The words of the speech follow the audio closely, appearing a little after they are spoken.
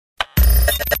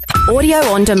Audio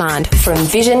on demand from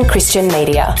Vision Christian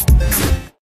Media.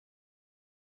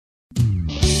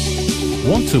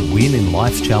 Want to win in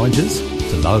life's challenges?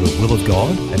 To know the will of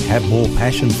God and have more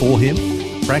passion for Him?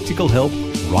 Practical help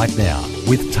right now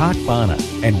with Tak Bhana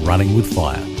and Running with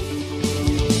Fire.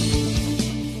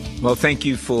 Well, thank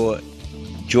you for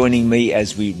joining me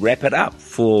as we wrap it up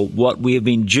for what we have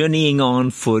been journeying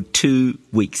on for 2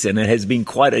 weeks. And it has been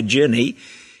quite a journey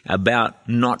about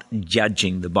not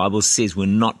judging. The Bible says we're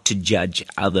not to judge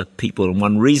other people. And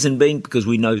one reason being because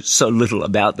we know so little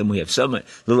about them. We have so much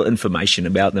little information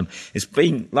about them. It's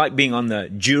being like being on the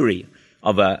jury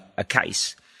of a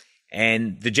case.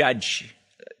 And the judge,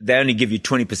 they only give you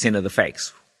 20% of the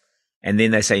facts. And then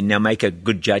they say, now make a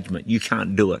good judgment. You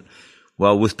can't do it.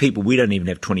 Well, with people, we don't even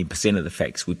have 20% of the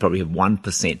facts. We probably have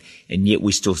 1%, and yet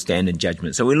we still stand in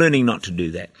judgment. So we're learning not to do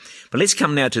that. But let's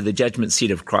come now to the judgment seat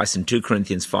of Christ in 2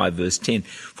 Corinthians 5, verse 10.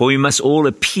 For we must all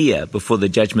appear before the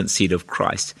judgment seat of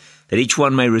Christ, that each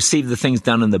one may receive the things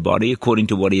done in the body according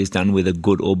to what he has done, whether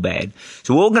good or bad.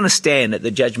 So we're all going to stand at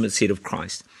the judgment seat of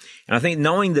Christ. And I think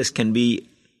knowing this can be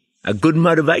a good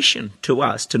motivation to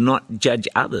us to not judge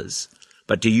others,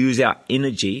 but to use our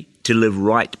energy to live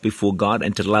right before God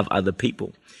and to love other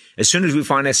people. As soon as we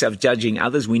find ourselves judging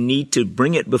others, we need to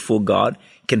bring it before God,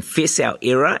 confess our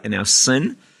error and our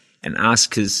sin, and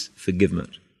ask His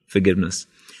forgiveness.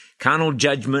 Carnal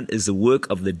judgment is the work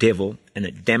of the devil, and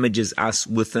it damages us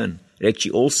within. It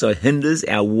actually also hinders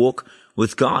our walk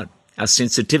with God, our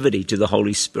sensitivity to the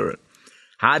Holy Spirit.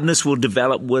 Hardness will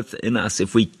develop within us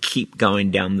if we keep going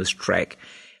down this track,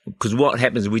 because what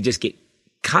happens is we just get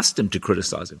accustomed to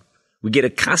criticizing. We get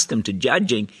accustomed to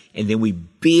judging, and then we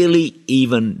barely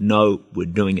even know we're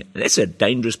doing it. That's a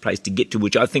dangerous place to get to,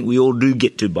 which I think we all do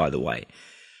get to, by the way.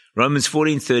 Romans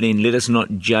 14:13, let us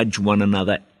not judge one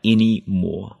another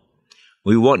anymore.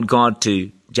 We want God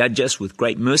to judge us with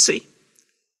great mercy,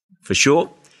 for sure.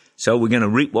 So we're going to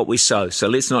reap what we sow. So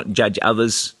let's not judge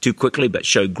others too quickly, but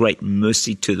show great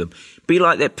mercy to them. Be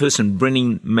like that person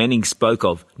Brennan Manning spoke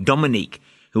of, Dominique,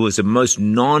 who was the most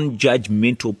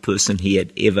non-judgmental person he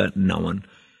had ever known.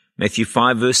 Matthew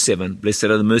 5, verse 7, blessed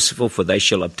are the merciful, for they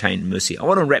shall obtain mercy. I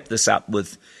want to wrap this up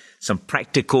with some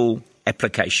practical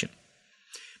application.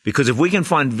 Because if we can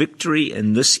find victory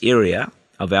in this area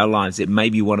of our lives, it may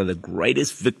be one of the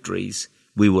greatest victories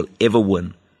we will ever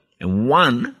win. And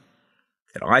one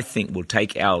that I think will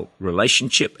take our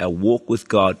relationship, our walk with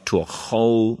God to a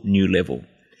whole new level.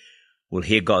 We'll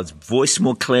hear God's voice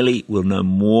more clearly. We'll know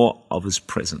more of His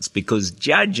presence. Because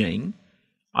judging,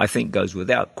 I think goes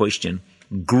without question,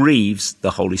 grieves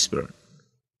the Holy Spirit.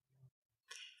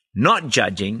 Not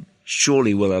judging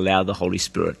surely will allow the Holy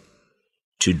Spirit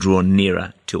to draw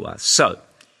nearer to us. So, I'm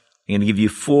going to give you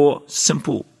 4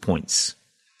 simple points.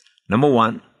 Number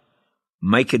 1,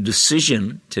 make a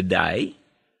decision today,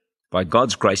 by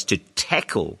God's grace, to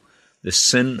tackle the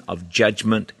sin of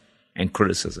judgment and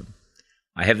criticism.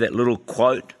 I have that little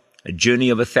quote, a journey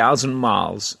of 1,000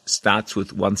 miles starts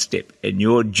with 1 step. And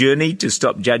your journey to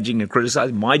stop judging and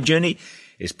criticizing, my journey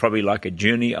is probably like a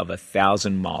journey of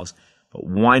 1,000 miles. But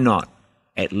why not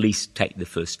at least take the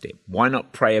first step? Why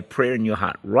not pray a prayer in your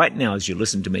heart right now as you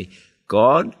listen to me?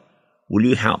 God, will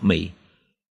you help me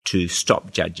to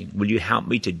stop judging? Will you help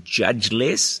me to judge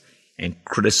less and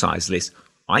criticize less?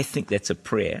 I think that's a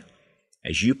prayer,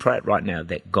 as you pray it right now,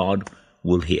 that God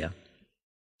will hear.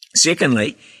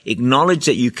 Secondly, acknowledge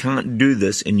that you can't do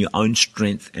this in your own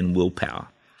strength and willpower.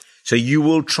 So you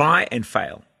will try and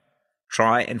fail.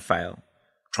 Try and fail.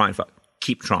 Try and fail.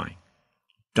 Keep trying.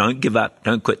 Don't give up.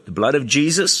 Don't quit. The blood of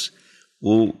Jesus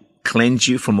will cleanse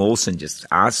you from all sin.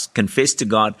 Just confess to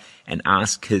God and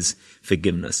ask His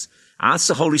forgiveness. Ask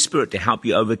the Holy Spirit to help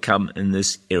you overcome in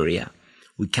this area.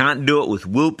 We can't do it with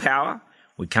willpower.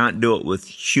 We can't do it with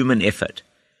human effort.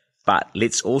 But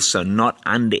let's also not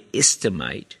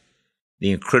underestimate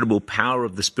the incredible power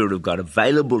of the Spirit of God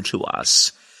available to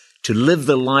us to live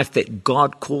the life that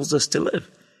God calls us to live.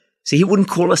 See, He wouldn't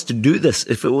call us to do this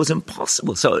if it was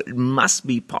impossible. So it must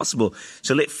be possible.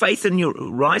 So let faith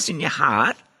rise in your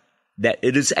heart that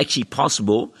it is actually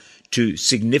possible to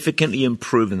significantly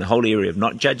improve in the whole area of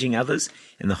not judging others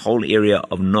and the whole area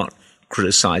of not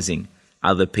criticizing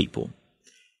other people.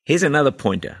 Here's another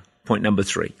pointer, point number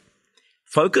 3.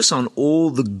 Focus on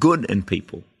all the good in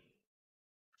people.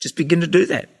 Just begin to do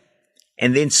that.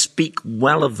 And then speak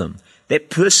well of them. That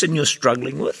person you're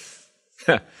struggling with,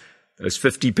 those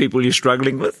 50 people you're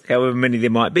struggling with, however many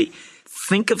there might be,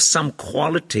 think of some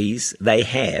qualities they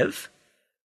have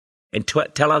and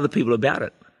tell other people about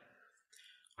it.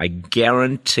 I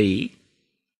guarantee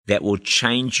that will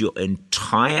change your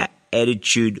entire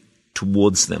attitude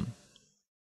towards them.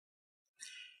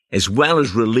 as well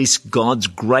as release God's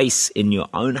grace in your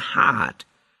own heart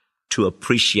to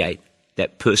appreciate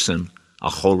that person a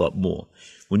whole lot more.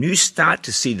 When you start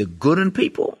to see the good in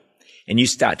people and you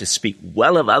start to speak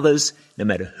well of others, no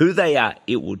matter who they are,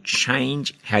 it will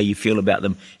change how you feel about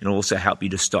them and also help you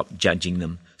to stop judging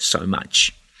them so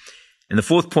much. And the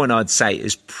fourth point I'd say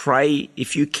is pray,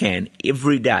 if you can,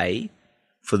 every day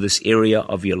for this area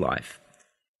of your life.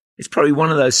 It's probably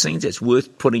one of those things that's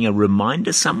worth putting a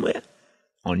reminder somewhere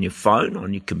on your phone,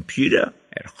 on your computer,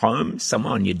 at home,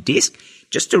 somewhere on your desk.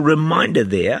 Just a reminder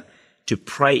there to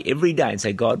pray every day and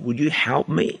say, God, would you help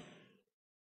me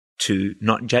to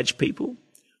not judge people?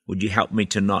 Would you help me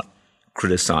to not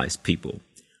criticize people?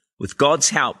 With God's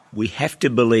help, we have to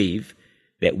believe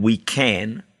that we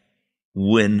can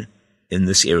win in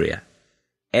this area.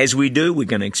 As we do, we're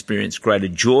going to experience greater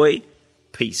joy,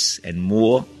 peace, and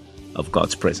more of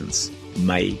God's presence.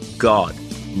 May God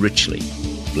richly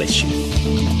bless you.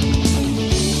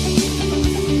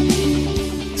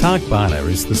 Tak Bhana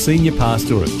is the Senior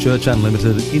Pastor of Church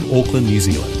Unlimited in Auckland, New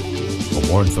Zealand. For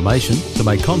more information, to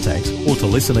make contact or to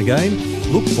listen again,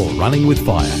 look for Running with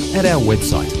Fire at our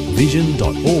website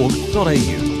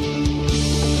vision.org.au.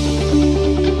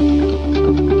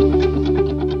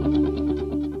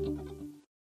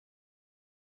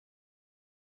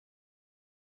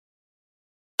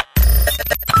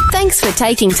 Thanks for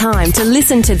taking time to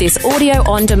listen to this audio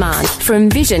on demand from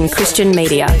Vision Christian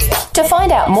Media. To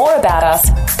find out more about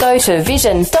us, go to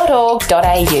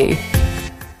vision.org.au.